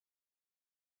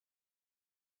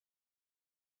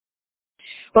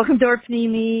Welcome to our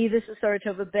Pnimi. This is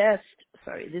Saratova Best.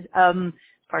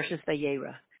 Parshas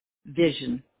Vayera.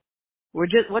 Vision.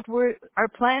 Our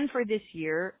plan for this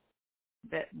year,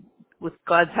 that with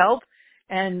God's help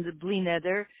and Bli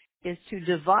Neder, is to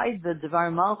divide the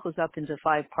Devar Malchus up into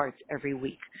 5 parts every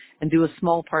week and do a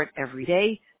small part every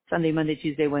day, Sunday, Monday,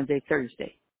 Tuesday, Wednesday,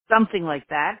 Thursday. Something like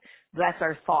that. That's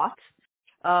our thought.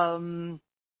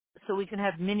 So we can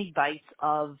have mini bites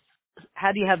of,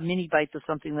 how do you have mini bites of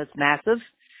something that's massive?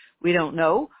 We don't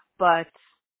know, but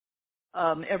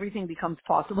everything becomes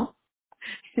possible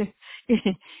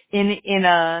in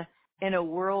a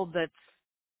world that's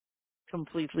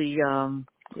completely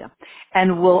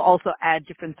and we'll also add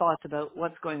different thoughts about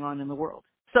what's going on in the world.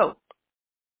 So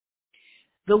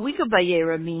the week of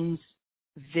Vayera means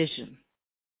vision,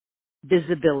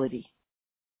 visibility.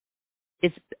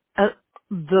 It's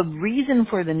the reason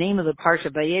for the name of the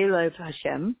parsha, Vayera of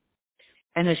Hashem,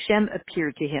 and Hashem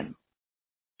appeared to him.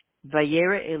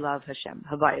 Vayera elav Hashem,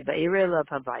 Havaya, Vayera elav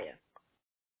Havaya.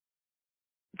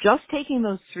 Just taking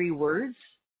those 3 words,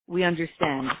 we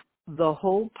understand the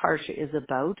whole parsha is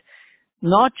about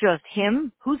not just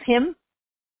him. Who's him?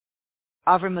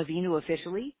 Avram Avinu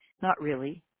officially? Not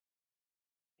really.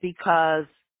 Because,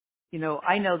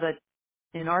 I know that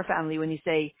in our family when you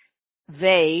say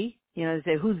they, they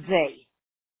say, who's they?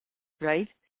 Right?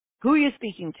 Who are you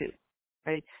speaking to?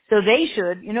 Right? So they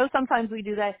should, sometimes we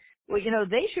do that. Well,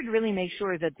 they should really make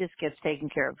sure that this gets taken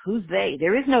care of. Who's they?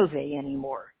 There is no they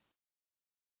anymore.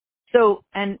 So,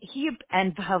 and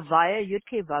Havaya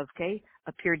Yudke Vavke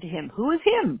appeared to him. Who is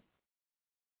him?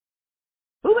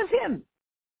 Who is him?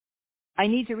 I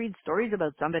need to read stories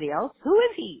about somebody else. Who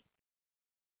is he?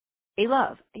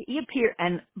 Elav. He appeared,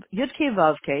 and Yudke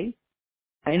Vavke,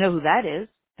 I know who that is.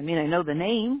 I know the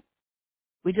name.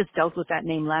 We just dealt with that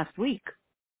name last week.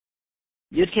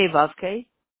 Yudke Vavke,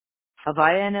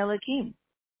 Havaya and Elohim.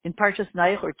 In Parshas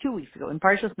Nayach, or 2 weeks ago, in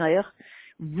Parshas Nayach,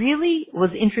 really was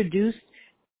introduced,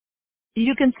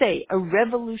 you can say, a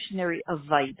revolutionary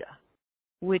Avaida,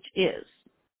 which is,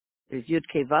 there's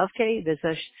Yudke Vavke, there's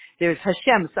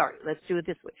Hashem, let's do it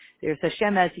this way. There's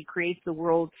Hashem as he creates the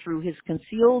world through his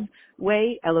concealed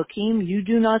way, Elohim, you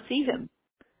do not see him.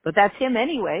 But that's him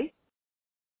anyway.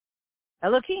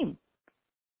 Elohim.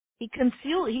 He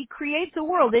creates a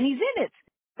world and he's in it,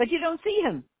 but you don't see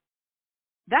him.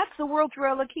 That's the world through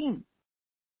Elohim.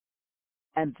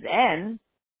 And then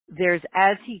there's,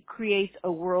 as he creates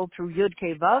a world through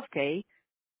Yudke Vavke,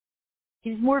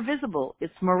 he's more visible.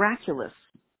 It's miraculous.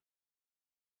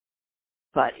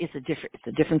 But it's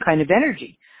a different kind of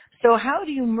energy. So how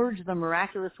do you merge the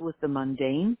miraculous with the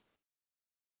mundane?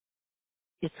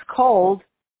 It's called,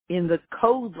 in the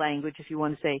code language, if you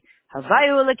want to say,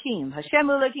 Havayu Elohim, Hashem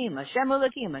Elohim, Hashem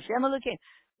Elohim, Hashem Elohim.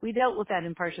 We dealt with that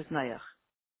in Parshas Nayach.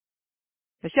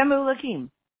 Hashem Elohim.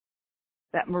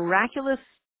 That miraculous,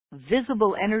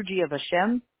 visible energy of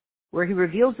Hashem, where he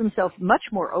reveals himself much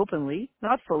more openly,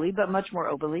 not fully, but much more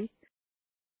openly,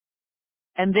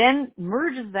 and then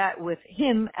merges that with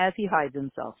him as he hides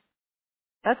himself.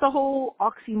 That's a whole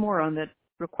oxymoron that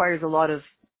requires a lot of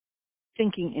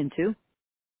thinking into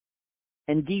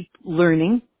and deep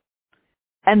learning.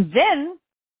 And then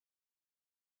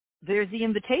there's the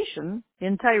invitation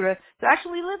in Torah to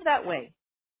actually live that way.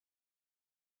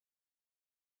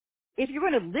 If you're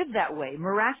going to live that way,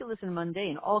 miraculous and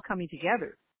mundane all coming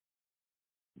together,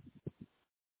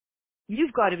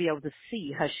 you've got to be able to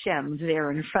see Hashem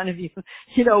there in front of you.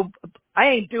 I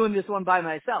ain't doing this one by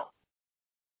myself,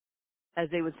 as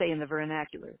they would say in the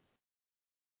vernacular.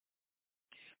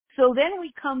 So then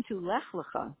we come to Lech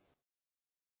Lecha.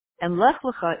 And Lech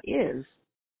Lecha is,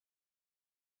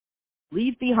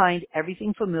 leave behind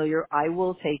everything familiar. I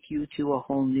will take you to a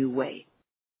whole new way.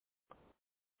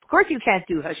 Of course you can't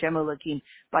do Hashem Elohim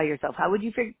by yourself. How would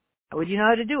you know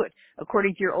how to do it?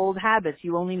 According to your old habits,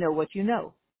 you only know what you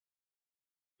know.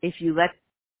 If you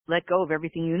let go of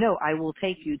everything you know, I will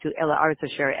take you to Ela Arta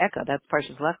Sher Eka. That's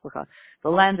Parshas Lech Lecha. The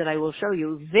land that I will show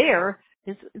you,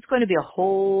 it's going to be a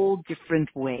whole different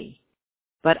way.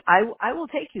 But I will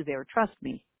take you there. Trust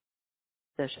me,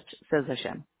 says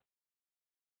Hashem.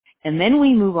 And then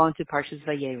we move on to Parshas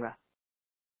Vayera.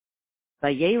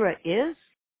 Vayera is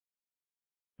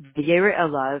Vayera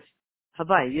Elav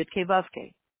Havaya Yudke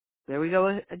Vavke. There we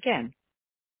go again.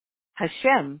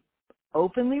 Hashem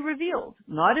openly revealed,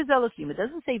 not as Elohim. It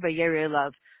doesn't say Vayera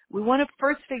Elav. We want to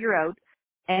first figure out,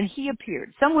 and he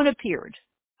appeared. Someone appeared.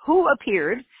 Who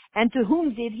appeared, and to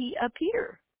whom did he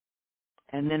appear?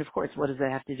 And then, of course, what does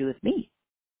that have to do with me?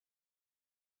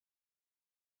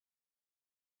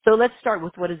 So let's start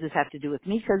with, what does this have to do with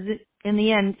me? Because in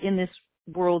the end, in this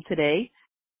world today,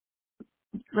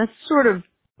 let's sort of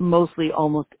mostly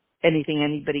almost anything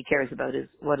anybody cares about is,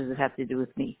 what does it have to do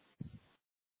with me?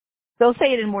 They'll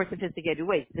say it in more sophisticated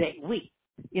ways. We.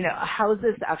 How is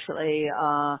this actually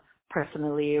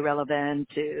personally relevant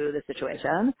to the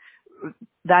situation?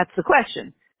 That's the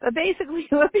question. But basically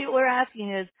what people are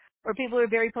asking is, or people are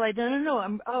very polite, no,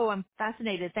 I'm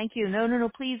fascinated, thank you, no,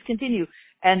 please continue.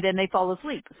 And then they fall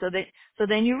asleep. So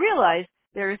then you realize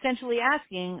they're essentially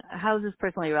asking, how is this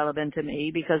personally relevant to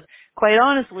me? Because quite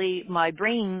honestly, my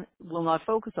brain will not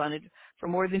focus on it for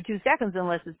more than 2 seconds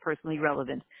unless it's personally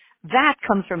relevant. That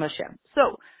comes from Hashem.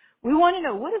 So we want to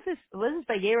know, what does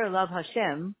Vayera love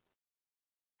Hashem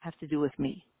have to do with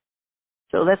me?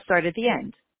 So let's start at the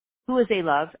end. Who is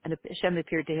Elav? And Hashem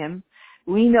appeared to him.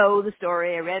 We know the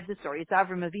story. I read the story. It's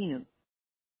Avram Avinu.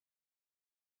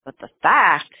 But the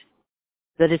fact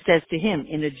that it says to him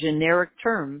in a generic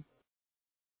term,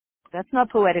 that's not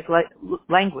poetic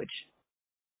language.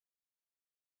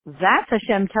 That's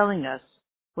Hashem telling us.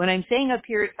 When I'm saying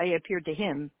I appeared to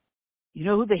him, you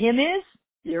know who the him is?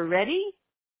 You're ready?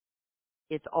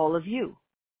 It's all of you.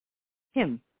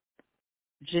 Him.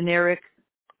 Generic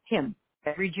him.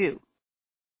 Every Jew.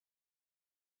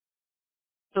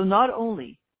 So not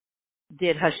only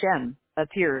did Hashem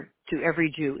appear to every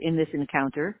Jew in this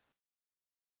encounter,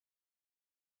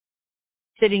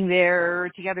 sitting there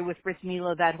together with Brit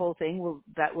Milah, that whole thing,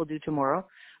 that we'll do tomorrow.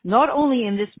 Not only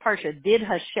in this parsha did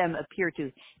Hashem appear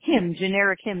to him,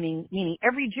 generic him, meaning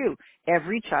every Jew,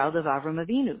 every child of Avram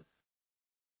Avinu.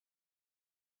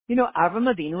 Avram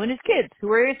Avinu and his kids.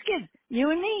 Who are his kids?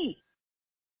 You and me.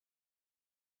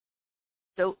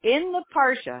 So in the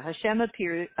parsha, Hashem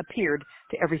appeared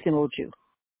to every single Jew.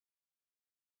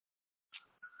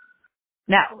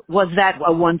 Now, was that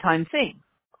a one-time thing?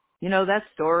 That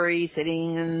story,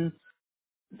 sitting in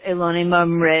Elonei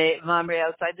Mamre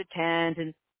outside the tent,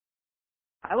 and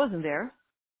I wasn't there.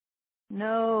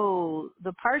 No,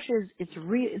 the parsha it's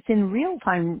in real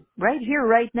time, right here,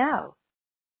 right now.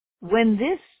 When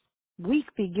this week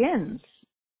begins,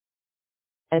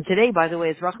 and today, by the way,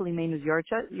 is Rachel Imenu's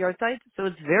Yartzeit, so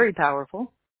it's very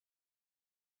powerful.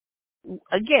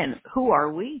 Again, who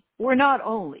are we? We're not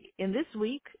only in this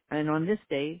week and on this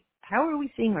day. How are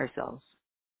we seeing ourselves?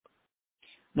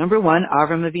 Number 1,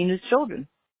 Avram Avinu's children.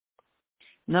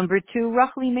 Number 2,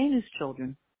 Rachel Imenu's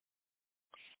children.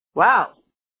 Wow.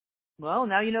 Well,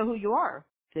 now you know who you are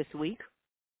this week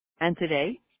and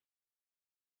today.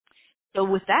 So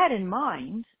with that in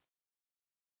mind,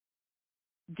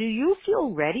 do you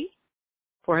feel ready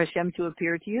for Hashem to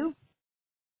appear to you?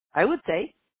 I would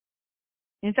say.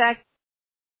 In fact,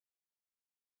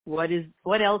 what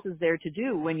else is there to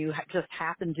do when you just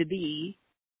happen to be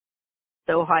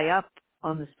so high up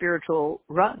on the spiritual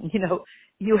run?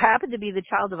 You happen to be the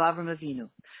child of Avram Avinu.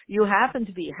 You happen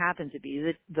to be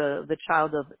the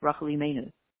child of Rachel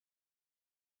Imenu.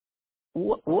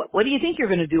 What do you think you're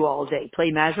going to do all day?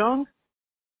 Play mahjong?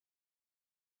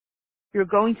 You're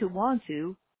going to want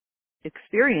to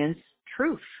experience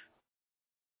truth.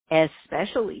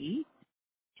 Especially,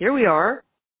 here we are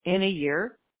in a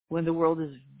year when the world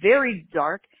is very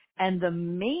dark and the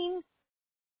main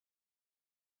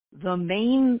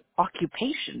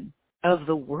occupation of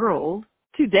the world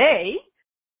today,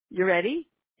 you ready,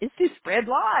 is to spread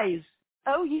lies.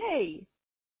 Oh, yay.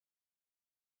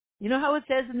 You know how it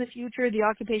says in the future the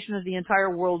occupation of the entire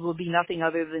world will be nothing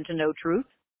other than to know truth?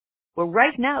 Well,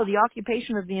 right now, the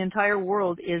occupation of the entire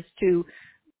world is to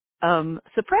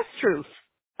suppress truth.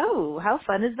 Oh, how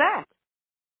fun is that?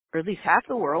 Or at least half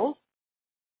the world.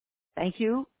 Thank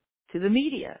you to the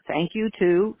media. Thank you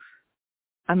to,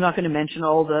 I'm not going to mention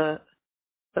the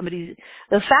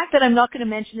fact that I'm not going to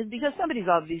mention is because somebody's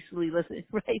obviously listening,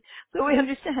 right? So we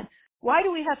understand. Why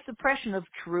do we have suppression of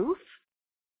truth?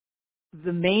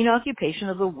 The main occupation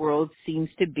of the world seems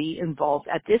to be involved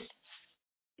at this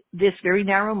very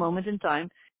narrow moment in time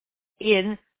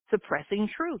in suppressing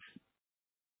truth.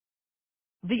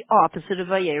 The opposite of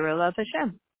Vayera Elav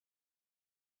Hashem.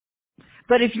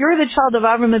 But if you're the child of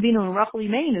Avram Avinu and Rachel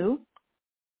Imenu,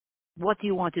 what do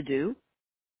you want to do?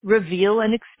 Reveal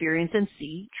and experience and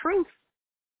see truth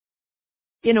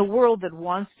in a world that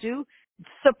wants to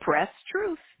suppress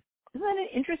truth. Isn't that an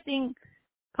interesting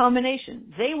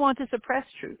combination? They want to suppress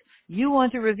truth. You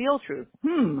want to reveal truth.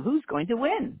 Who's going to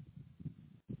win?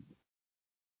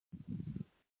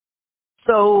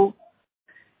 So,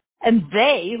 and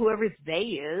they, whoever they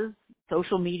is,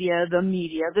 social media, the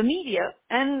media,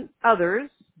 and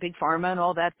others, Big Pharma and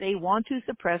all that, they want to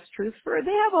suppress truth they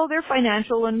have all their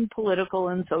financial and political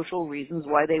and social reasons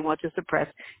why they want to suppress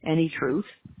any truth.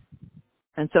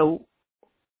 And so,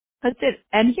 that's it.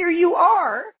 And here you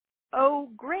are. Oh,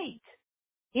 great.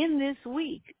 In this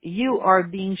week, you are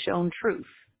being shown truth.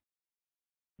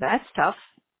 That's tough.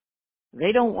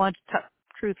 They don't want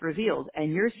truth revealed,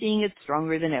 and you're seeing it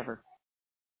stronger than ever.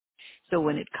 So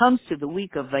when it comes to the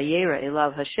week of Vayera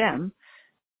Elav Hashem,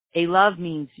 Elav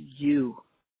means you.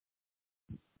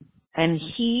 And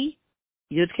he,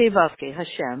 Yud-Kei Vav-Kei,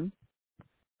 Hashem,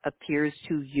 appears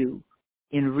to you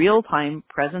in real time,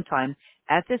 present time,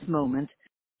 at this moment.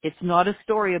 It's not a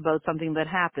story about something that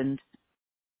happened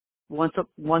once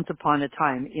upon a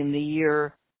time in the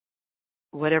year,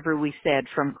 whatever we said,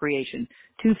 from creation,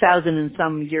 2,000 and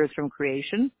some years from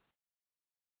creation.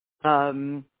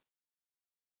 After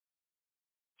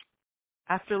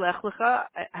Lech Lecha,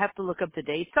 I have to look up the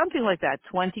date, something like that,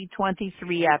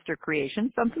 2023 after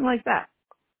creation, something like that.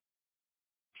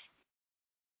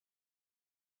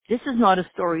 This is not a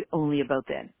story only about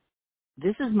then.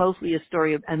 This is mostly a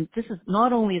story of, and this is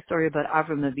not only a story about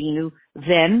Avram Avinu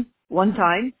then, one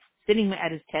time, sitting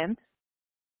at his tent.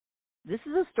 This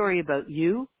is a story about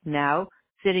you now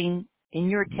sitting in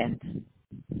your tent,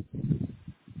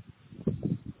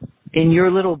 in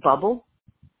your little bubble.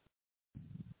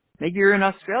 Maybe you're in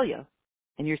Australia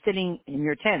and you're sitting in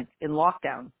your tent in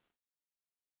lockdown.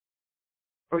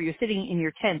 Or you're sitting in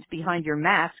your tent behind your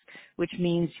mask, which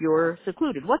means you're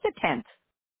secluded. What's a tent?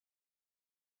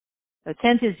 A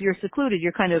tent is you're secluded.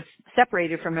 You're kind of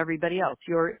separated from everybody else.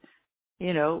 You're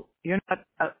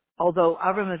not, although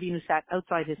Avram Avinu sat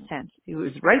outside his tent. He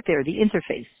was right there, the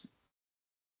interface.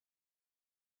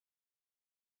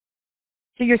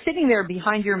 So you're sitting there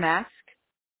behind your mask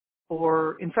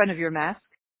or in front of your mask,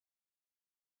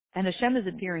 and Hashem is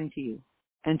appearing to you,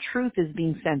 and truth is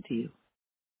being sent to you.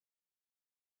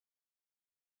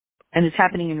 And it's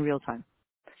happening in real time.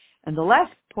 And the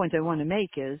last point I want to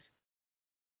make is,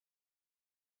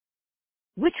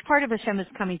 which part of Hashem is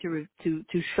coming to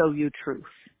show you truth?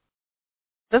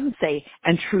 It doesn't say,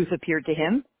 and truth appeared to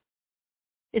him.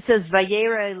 It says,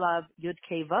 Vayera Elav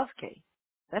Yud-Kei Vav-Kei.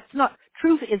 That's not,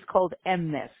 truth is called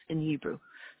emes in Hebrew.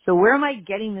 So where am I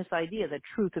getting this idea that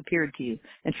truth appeared to you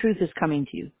and truth is coming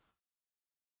to you?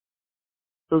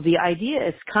 So the idea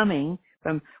is coming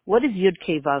from, what is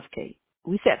Yud-Kei Vav-Kei?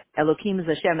 We said, Elohim is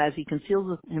Hashem as he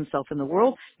conceals himself in the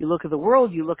world. You look at the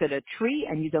world, you look at a tree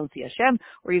and you don't see Hashem,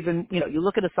 or even, you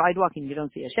look at a sidewalk and you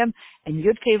don't see Hashem. And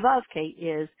Yud-Kei Vav-Kei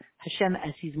is Hashem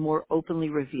as he's more openly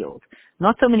revealed.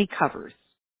 Not so many covers.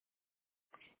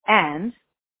 And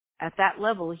at that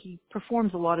level, he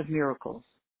performs a lot of miracles.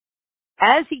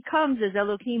 As he comes as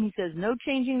Elohim, he says, no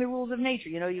changing the rules of nature.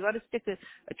 You got to stick to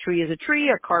a tree is a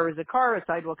tree, a car is a car, a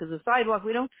sidewalk is a sidewalk.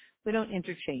 We don't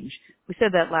interchange. We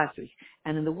said that last week.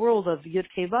 And in the world of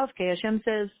Yud-Kei Vav-Kei, Hashem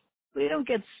says, we don't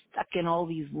get stuck in all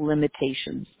these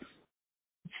limitations.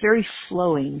 It's very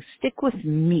flowing. Stick with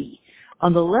me.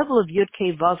 On the level of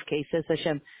Yud-Kei Vav-Kei, says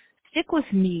Hashem, stick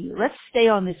with me. Let's stay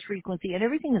on this frequency. And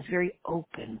everything is very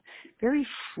open, very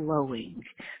flowing,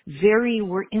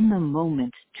 we're in the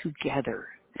moment together.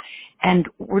 And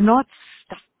we're not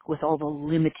stuck with all the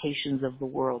limitations of the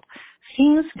world.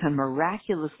 Things can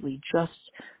miraculously just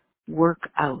work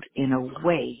out in a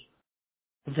way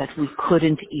that we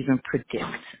couldn't even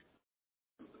predict.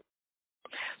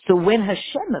 So when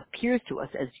Hashem appears to us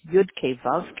as Yud-Kei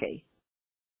Vav-Kei,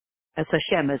 as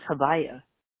Hashem, as Havaya,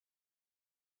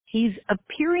 he's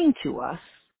appearing to us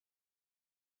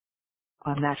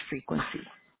on that frequency.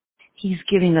 He's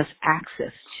giving us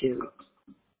access to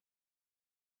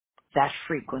that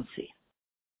frequency.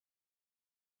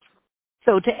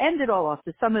 So to end it all off,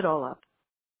 to sum it all up,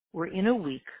 we're in a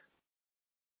week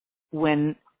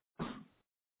when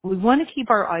we want to keep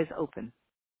our eyes open.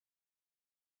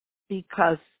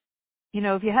 Because,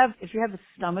 if you have a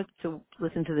stomach to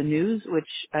listen to the news, which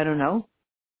I don't know,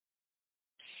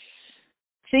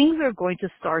 things are going to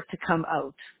start to come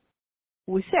out.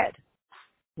 We said,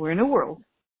 we're in a world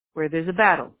where there's a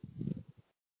battle.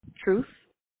 Truth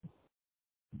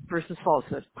versus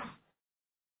falsehood.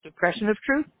 Suppression of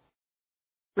truth,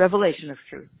 revelation of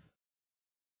truth.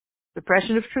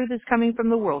 Suppression of truth is coming from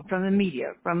the world, from the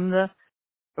media, from the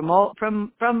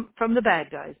bad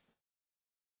guys.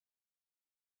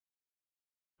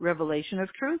 Revelation of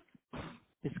truth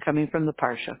is coming from the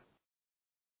Parsha.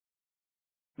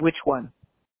 Which one?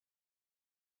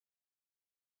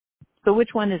 So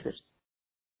which one is it?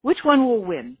 Which one will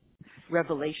win?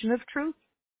 Revelation of truth?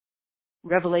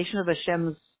 Revelation of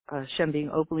Hashem being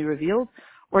openly revealed?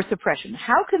 Or suppression?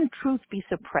 How can truth be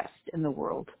suppressed in the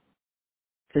world?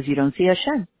 Because you don't see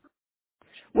Hashem.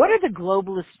 What are the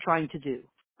globalists trying to do?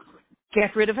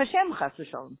 Get rid of Hashem, chas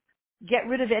v'shalom. Get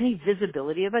rid of any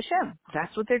visibility of Hashem.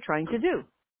 That's what they're trying to do.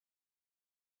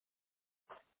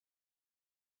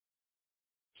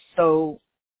 So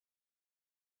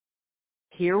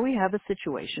here we have a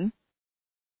situation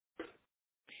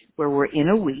where we're in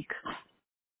a week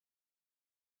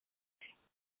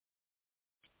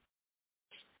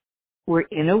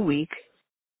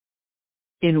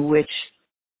in which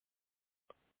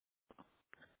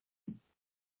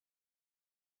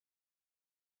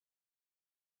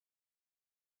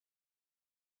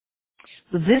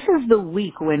this is the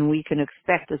week when we can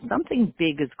expect that something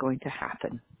big is going to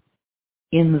happen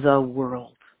in the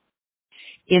world.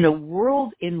 In a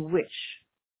world in which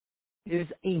there's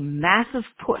a massive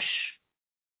push,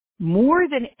 more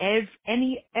than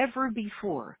ever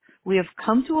before. We have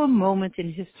come to a moment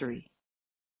in history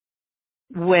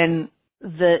when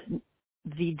the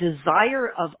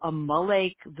desire of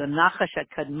Amalek, the Nachash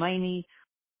HaKadmaini,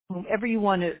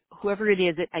 whoever it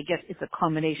is, I guess it's a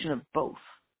combination of both,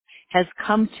 has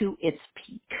come to its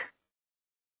peak.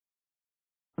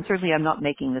 And certainly I'm not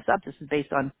making this up. This is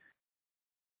based on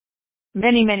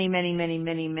many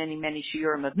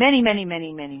shiurim of many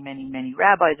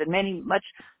rabbis and much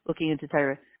looking into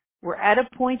Torah. We're at a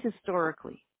point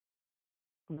historically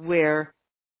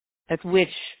at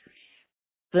which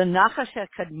the Nachash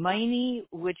HaKadmaini,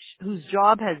 whose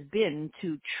job has been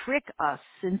to trick us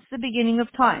since the beginning of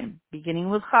time, beginning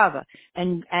with Chava,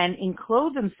 and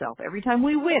enclothe himself every time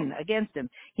we win against him.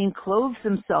 He enclothes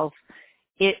himself.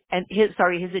 His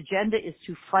agenda is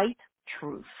to fight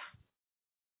truth.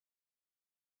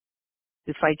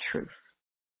 To fight truth.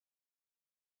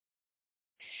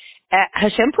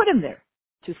 Hashem put him there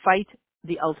to fight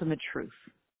the ultimate truth.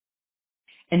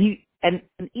 And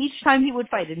each time he would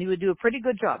fight, and he would do a pretty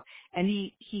good job. And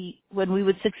he when we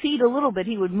would succeed a little bit,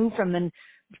 he would move to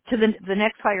the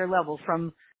next higher level,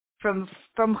 from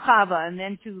Chava, and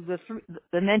then to the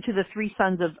three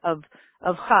sons of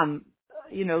Ham,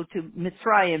 to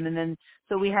Mitzrayim, and then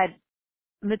so we had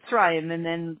Mitzrayim, and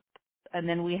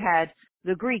then we had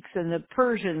the Greeks and the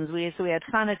Persians. So we had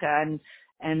Hanukkah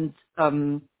and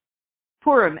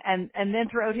Purim, and then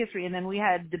throughout history, and then we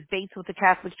had debates with the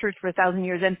Catholic Church for 1,000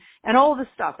 years, and all this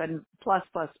stuff, and plus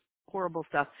horrible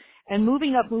stuff, and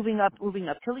moving up till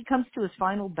he comes to his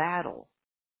final battle.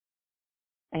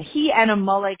 And he and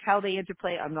Amalek, how they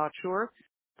interplay, I'm not sure,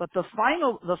 but the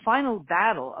final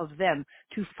battle of them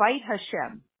to fight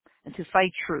Hashem and to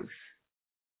fight truth,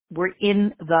 we're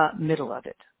in the middle of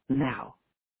it now.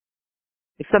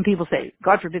 If some people say,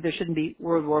 God forbid, there shouldn't be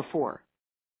World War IV.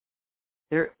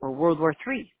 Or World War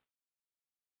III.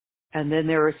 And then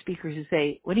there are speakers who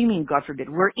say, what do you mean, God forbid?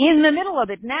 We're in the middle of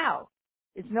it now.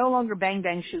 It's no longer bang,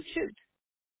 bang, shoot, shoot.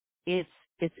 It's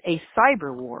a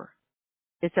cyber war.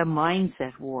 It's a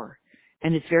mindset war.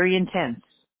 And it's very intense.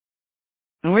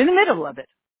 And we're in the middle of it.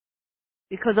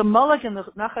 Because Amalek and the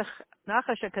Nachash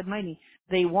HaKadmaini,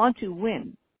 they want to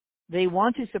win. They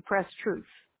want to suppress truth.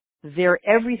 Their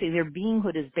everything, their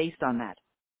beinghood is based on that.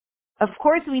 Of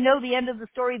course, we know the end of the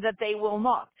story, that they will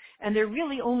not. And they're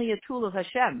really only a tool of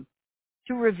Hashem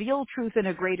to reveal truth in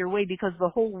a greater way, because the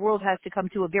whole world has to come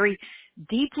to a very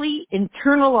deeply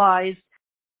internalized,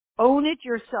 own it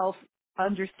yourself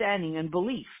understanding and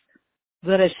belief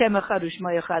that Hashem Echad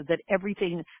U'Shmo Echad, that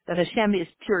everything, that Hashem is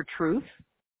pure truth.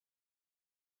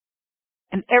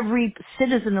 And every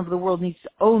citizen of the world needs to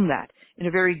own that in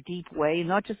a very deep way,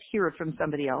 not just hear it from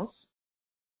somebody else.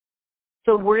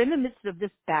 So we're in the midst of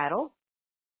this battle,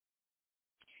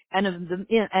 and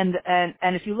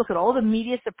if you look at all the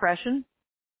media suppression,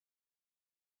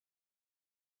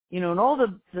 and all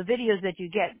the videos that you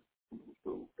get,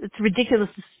 it's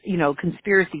ridiculous,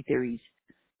 conspiracy theories.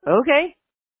 Okay,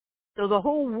 so the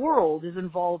whole world is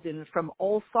involved in, from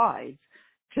all sides,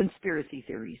 conspiracy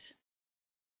theories.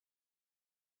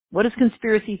 What does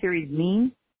conspiracy theories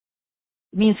mean?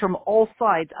 It means from all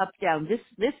sides, up, down, this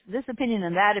opinion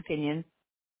and that opinion.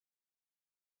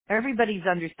 Everybody's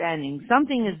understanding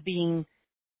something is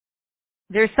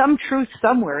there's some truth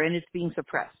somewhere, and it's being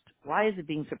suppressed. Why is it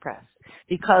being suppressed?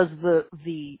 Because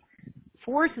the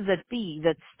forces at be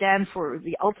that stand for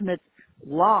the ultimate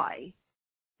lie,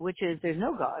 which is there's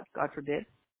no God, God forbid,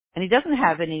 and he doesn't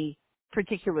have any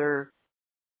particular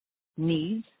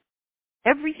needs.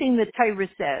 Everything that Torah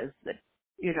says, that,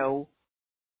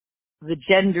 the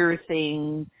gender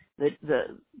thing,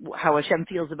 how Hashem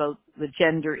feels about the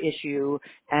gender issue,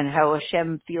 and how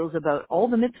Hashem feels about all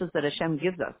the mitzvahs that Hashem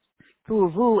gives us,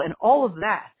 Pu'avu, and all of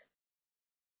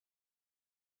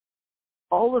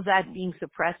that being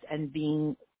suppressed and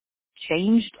being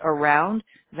changed around,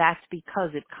 that's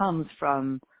because it comes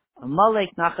from Amalek,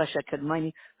 Nachash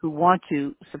HaKadmaini, who want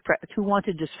to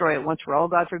destroy it once for all,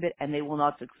 God forbid, and they will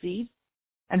not succeed.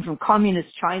 And from communist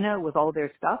China with all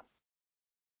their stuff.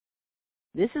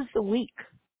 This is the week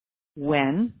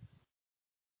when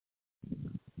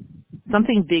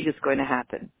Something big is going to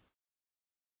happen.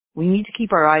 We need to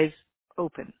keep our eyes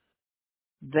open.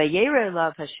 Vayera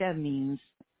Elav Hashem means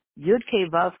Yud Ke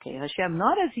Vav Ke Hashem,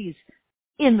 not as he's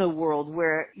in the world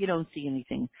where you don't see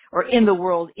anything, or in the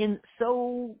world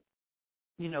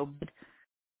but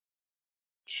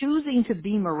choosing to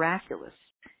be miraculous.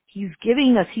 He's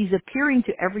appearing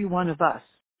to every one of us,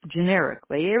 generic,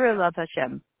 Vayera Elav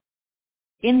Hashem,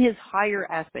 in his higher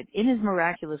aspect, in his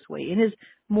miraculous way, in his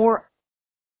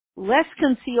less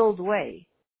concealed way.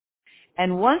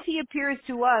 And once he appears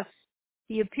to us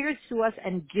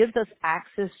and gives us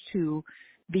access to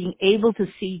being able to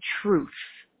see truth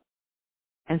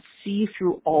and see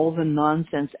through all the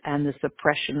nonsense and the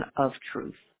suppression of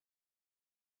truth.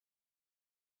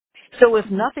 So if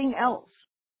nothing else,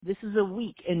 this is a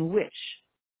week in which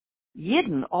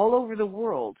Yidden all over the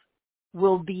world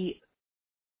will be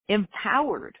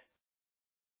empowered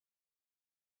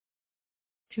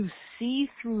to see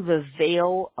through the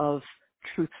veil of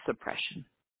truth suppression.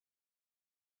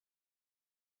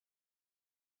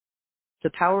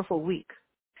 It's a powerful week.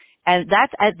 And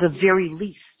that's at the very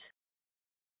least.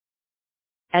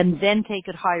 And then take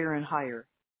it higher and higher.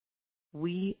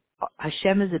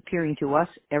 Hashem is appearing to us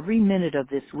every minute of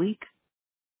this week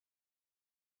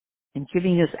and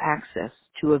giving us access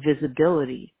to a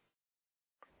visibility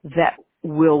that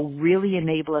will really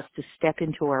enable us to step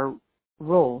into our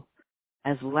role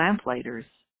as lamplighters,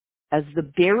 as the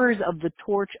bearers of the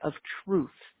torch of truth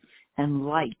and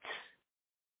light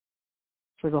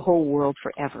for the whole world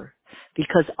forever.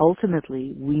 Because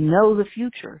ultimately, we know the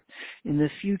future. In the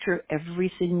future,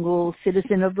 every single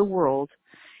citizen of the world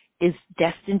is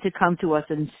destined to come to us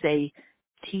and say,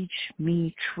 teach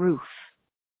me truth.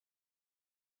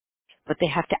 But they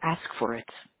have to ask for it.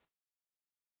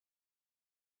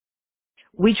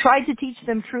 We tried to teach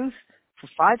them truth for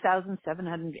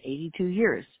 5,782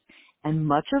 years. And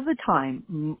much of the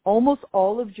time, almost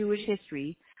all of Jewish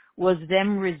history was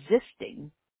them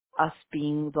resisting us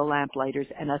being the lamplighters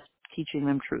and us teaching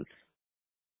them truth.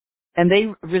 And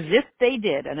they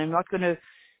did, and I'm not going to,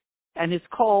 and it's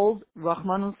called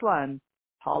Rahman Islam,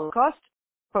 Holocaust,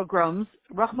 pogroms,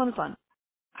 Rahman Islam,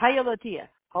 Hayalatia,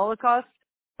 Holocaust,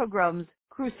 pogroms,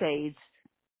 crusades,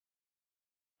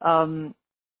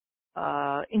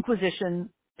 Inquisition,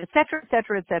 etc.,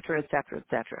 etc., etc., etc.,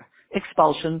 etc.,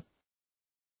 expulsion,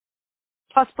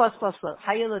 plus,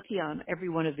 Hayalatia on every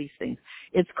one of these things.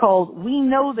 It's called, we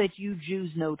know that you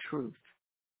Jews know truth.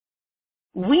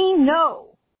 We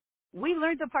know. We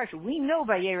learned the parsha. We know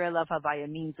Vayera Elav Havaya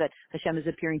means that Hashem is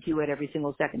appearing to you at every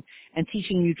single second and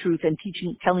teaching you truth and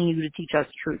telling you to teach us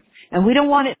truth. And we don't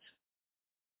want it.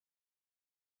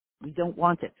 We don't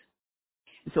want it.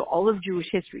 And so all of Jewish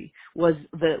history was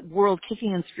the world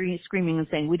kicking and screaming and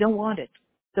saying, we don't want it.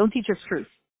 Don't teach us truth.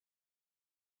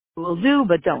 We'll do,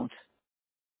 but don't.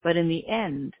 But in the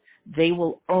end, they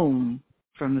will own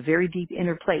from a very deep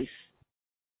inner place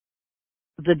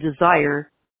the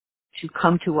desire to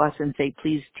come to us and say,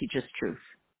 please teach us truth.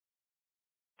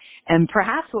 And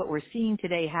perhaps what we're seeing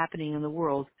today happening in the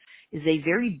world is a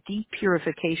very deep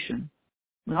purification.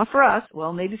 Not for us.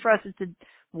 Well, maybe for us it's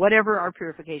whatever our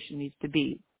purification needs to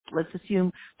be. Let's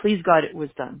assume, please God, it was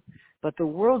done. But the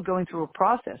world going through a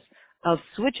process of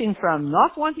switching from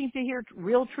not wanting to hear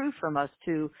real truth from us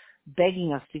to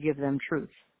begging us to give them truth.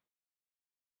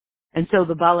 And so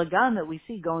the balagan that we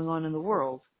see going on in the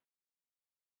world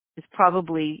is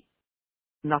probably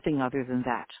nothing other than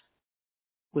that.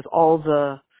 With all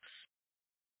the,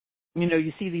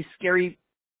 you see these scary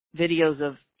videos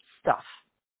of stuff.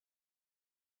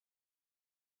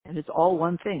 And it's all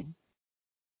one thing.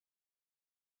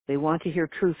 They want to hear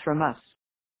truth from us.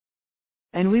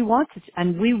 And we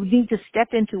need to step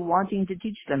into wanting to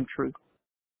teach them truth.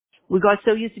 We got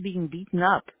so used to being beaten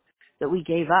up that we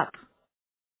gave up.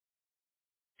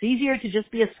 It's easier to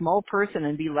just be a small person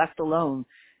and be left alone.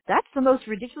 That's the most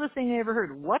ridiculous thing I ever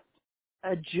heard. What?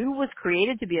 A Jew was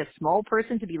created to be a small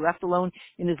person, to be left alone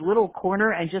in his little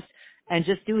corner and just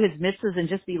do his mitzvahs and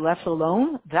just be left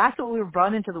alone? That's what we were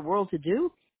brought into the world to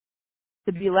do?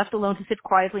 To be left alone, to sit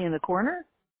quietly in the corner?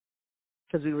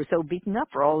 Because we were so beaten up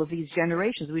for all of these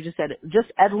generations. We just said,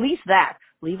 just at least that,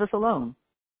 leave us alone.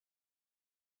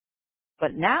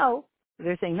 But now,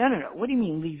 they're saying, no, what do you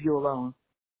mean leave you alone?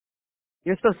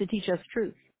 You're supposed to teach us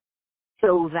truth.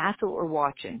 So that's what we're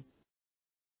watching.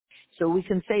 So we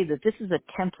can say that this is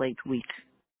a template week.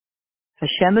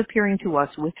 Hashem appearing to us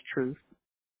with truth.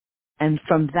 And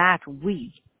from that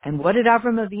and what did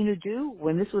Avram Avinu do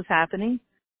when this was happening?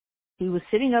 He was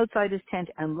sitting outside his tent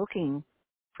and looking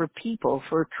for people,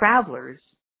 for travelers,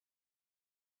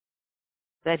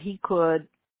 that he could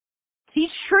teach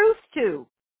truth to.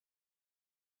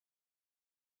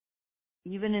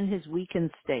 even in his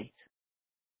weakened state.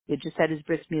 He had just had his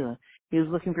bris milah. He was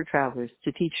looking for travelers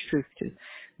to teach truth to.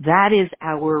 That is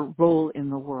our role in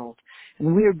the world.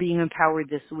 And we are being empowered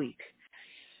this week.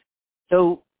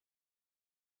 So,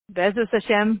 Be'ezus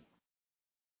Hashem,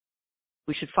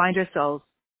 we should find ourselves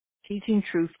teaching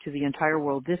truth to the entire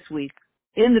world this week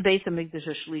in the Beis HaMikdash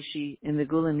HaShlishi, in the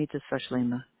Gula Mitzvah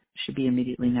Shlema. Should be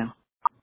immediately now.